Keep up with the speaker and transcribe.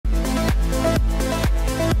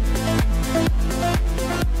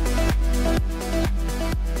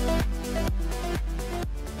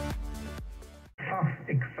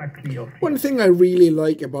One thing I really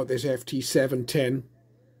like about this FT710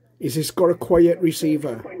 is it's got a quiet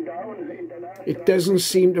receiver. It doesn't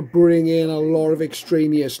seem to bring in a lot of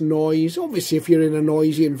extraneous noise. Obviously, if you're in a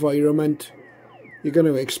noisy environment, you're going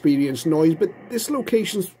to experience noise, but this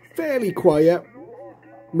location's fairly quiet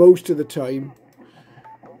most of the time.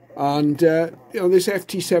 And, you know, this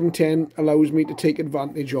FT710 allows me to take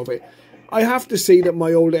advantage of it. I have to say that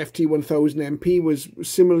my old FT1000MP was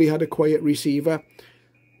similarly had a quiet receiver,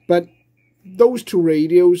 but those two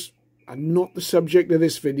radios are not the subject of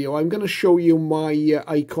this video. I'm going to show you my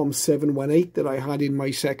Icom 718 that I had in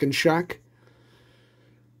my second shack.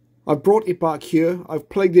 I've brought it back here. I've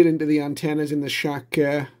plugged it into the antennas in the shack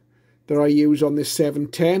that I use on this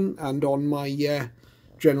 710 and on my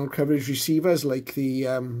general coverage receivers like the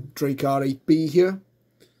Drake R8B here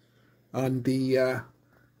and the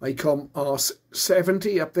Icom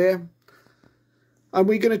R70 up there. And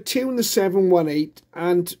we're going to tune the 718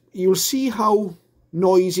 and you'll see how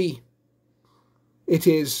noisy it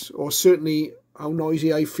is, or certainly how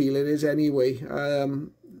noisy I feel it is anyway.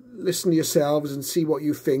 Listen to yourselves and see what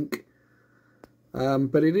you think.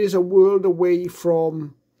 But it is a world away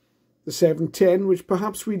from the 710, which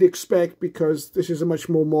perhaps we'd expect because this is a much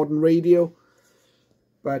more modern radio.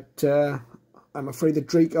 But I'm afraid the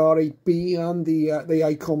Drake R8B and the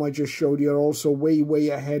Icom I just showed you are also way, way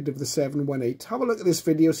ahead of the 718. Have a look at this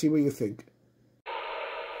video, see what you think.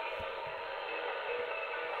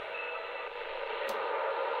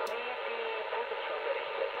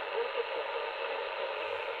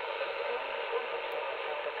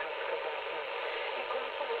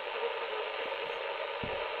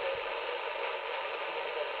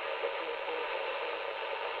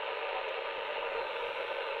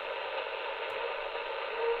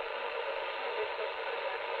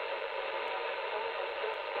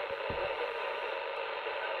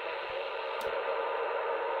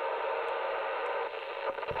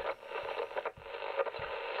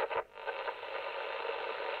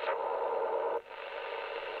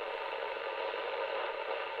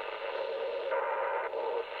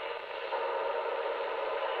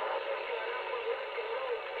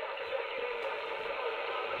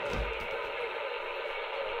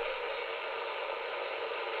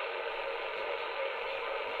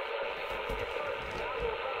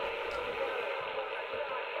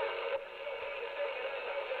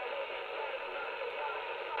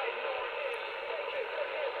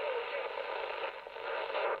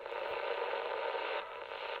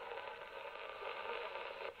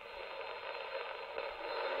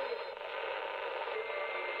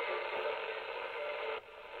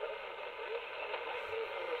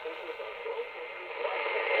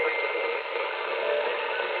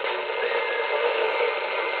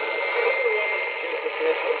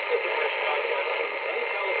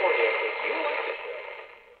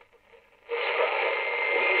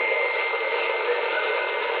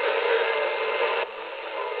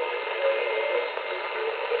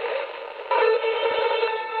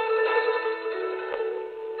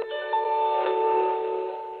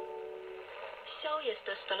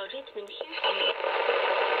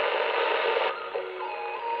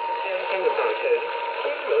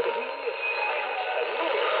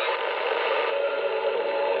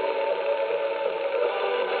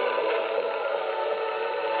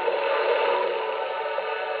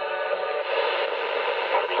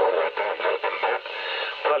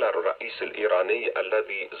 قال الرئيس الإيراني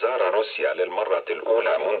الذي زار روسيا للمرة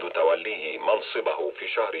الأولى منذ توليه منصبه في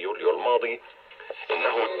شهر يوليو الماضي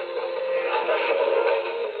إنه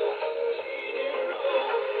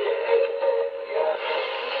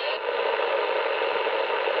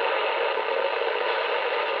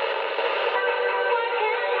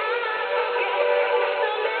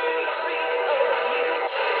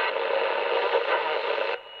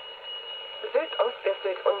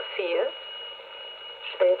Südostwestlich um 4,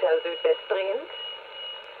 später südwestdrehend,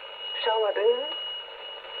 Schauerböen,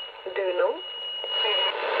 Dünung.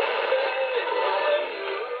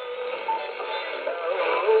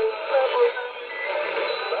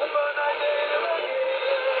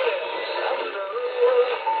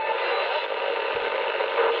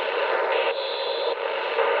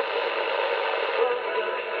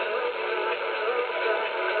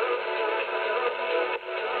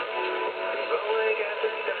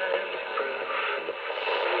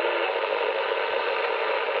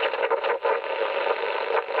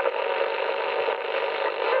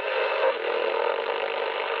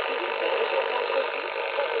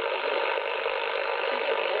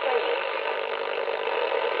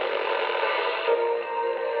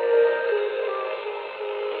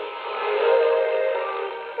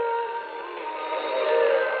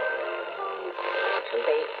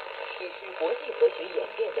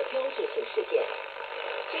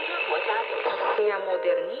 Sea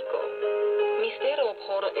modernico. Mistero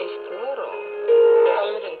por esploro.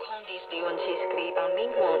 Algum condis dion si scriban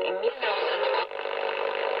lingvon in 1900.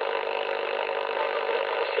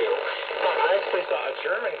 I actually saw a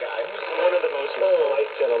German guy who's one of the most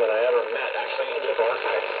polite gentlemen I ever met, actually, in the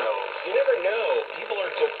broadcast. So you never know. People are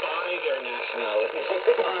defying their nationality.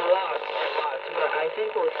 I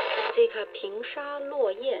think we'll take a 平沙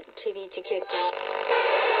落雁 TV ticket.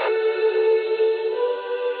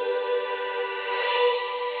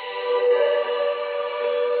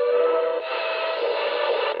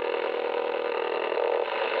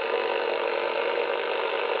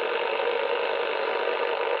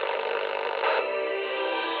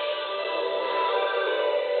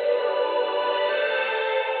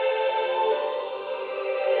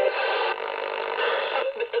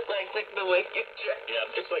 Like the way you dress. Yeah,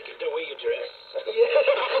 just like the way you dress. Yeah,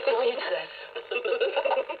 the way you dress.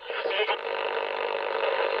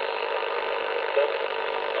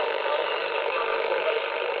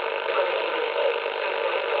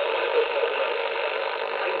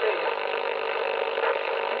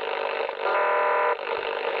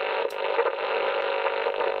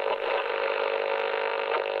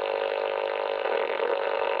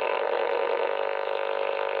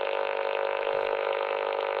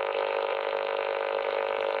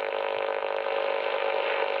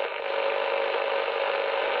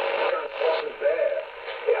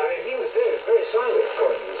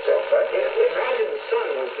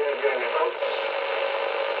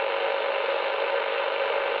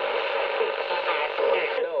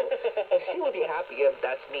 He would be happy if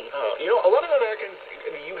that's me. Oh, you know, a lot of Americans,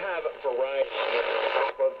 you have variety.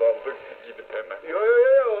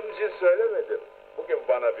 Onun için söylemedim. Bugün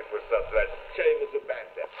bana bir fırsat ver. Çayımızı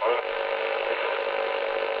benden.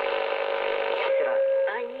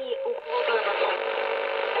 Ani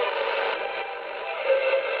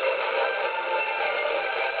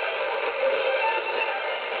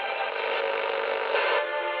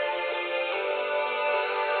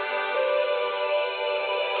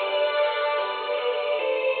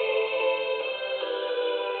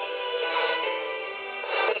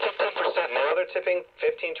tipping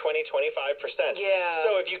 15, 20, 25%. Yeah.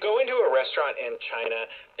 So if you go into a restaurant in China,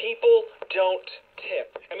 people don't tip.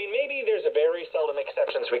 I mean, maybe there's a very seldom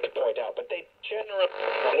exceptions we could point out, but they generally...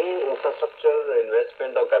 Any infrastructure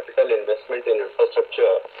investment or capital investment in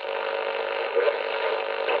infrastructure.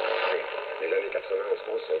 Les années 80 en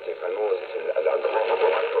France, ça a été vraiment la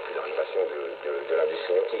grande popularisation de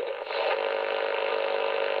l'industrie nautique.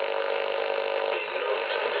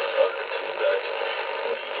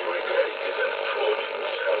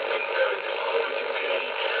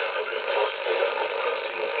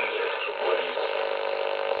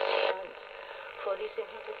 For this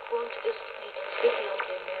Hintergrund ist die Entwicklung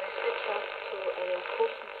der Meereswirtschaft zu einem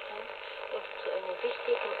großen Trend und zu einer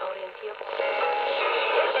wichtigen Orientierung.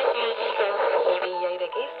 I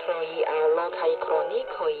registro a lokai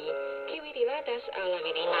cronicoi che vi riladas alla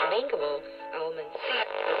virina lingvo aumentare.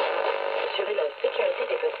 Assurer la sécurité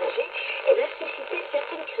des passagers et la susciter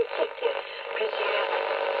certaines critiques.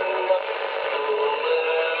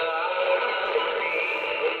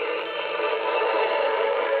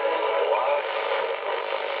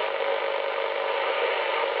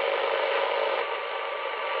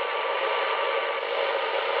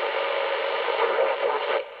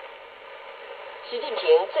 Xi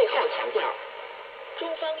Jinping 最后强调，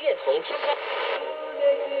中方愿同中方。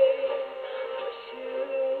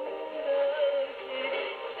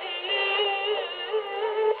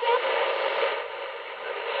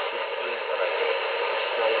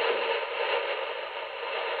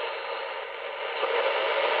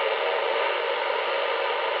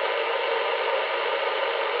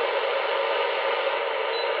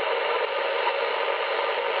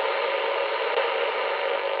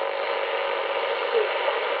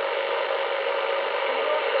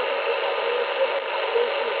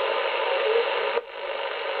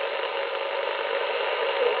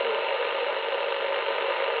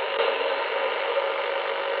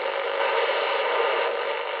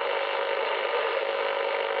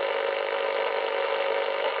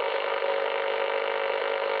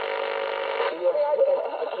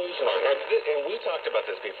And we talked about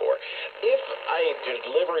this before. If a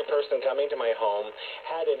delivery person coming to my home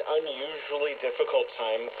had an unusually difficult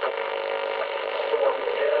time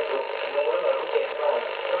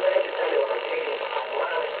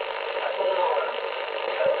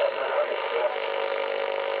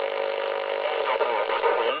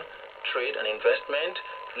trade and investment,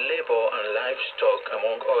 labor and livestock,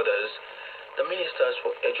 among others, the ministers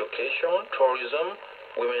for education, tourism,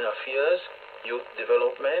 women affairs, youth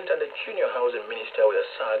development, and the junior housing minister were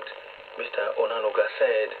sacked Mr. Onanuga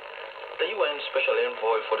said. The UN Special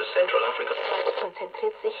Envoy for the Central Africa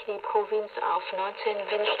konzentriert sich die Provinz auf 19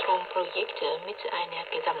 Windstromprojekte mit einer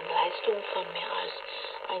Gesamtleistung von mehr als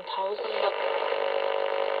 1000.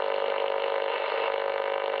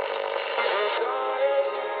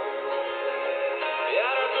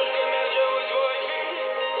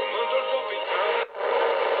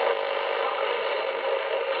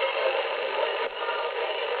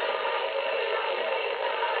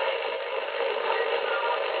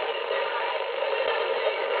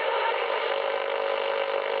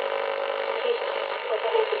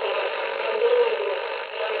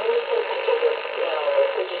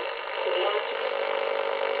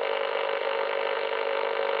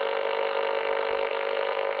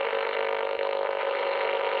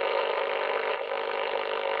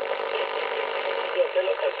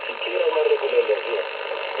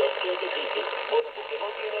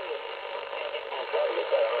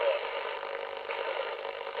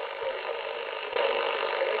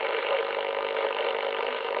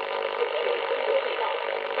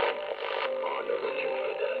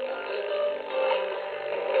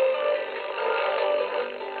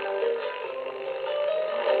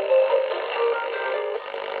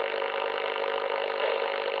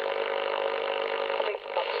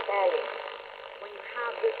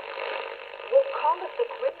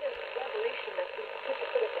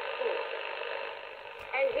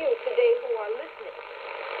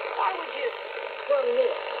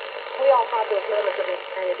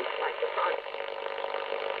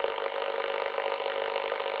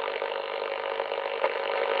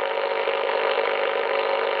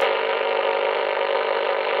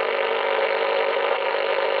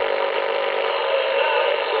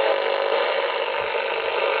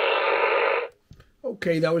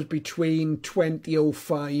 Okay, that was between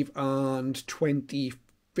 2005 and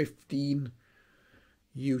 2015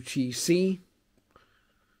 UTC.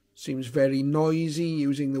 Seems very noisy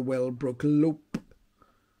using the Wellbrook loop.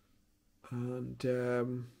 And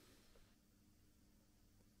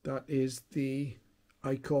that is the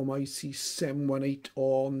Icom IC718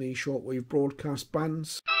 on the Shortwave Broadcast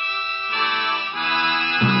Bands.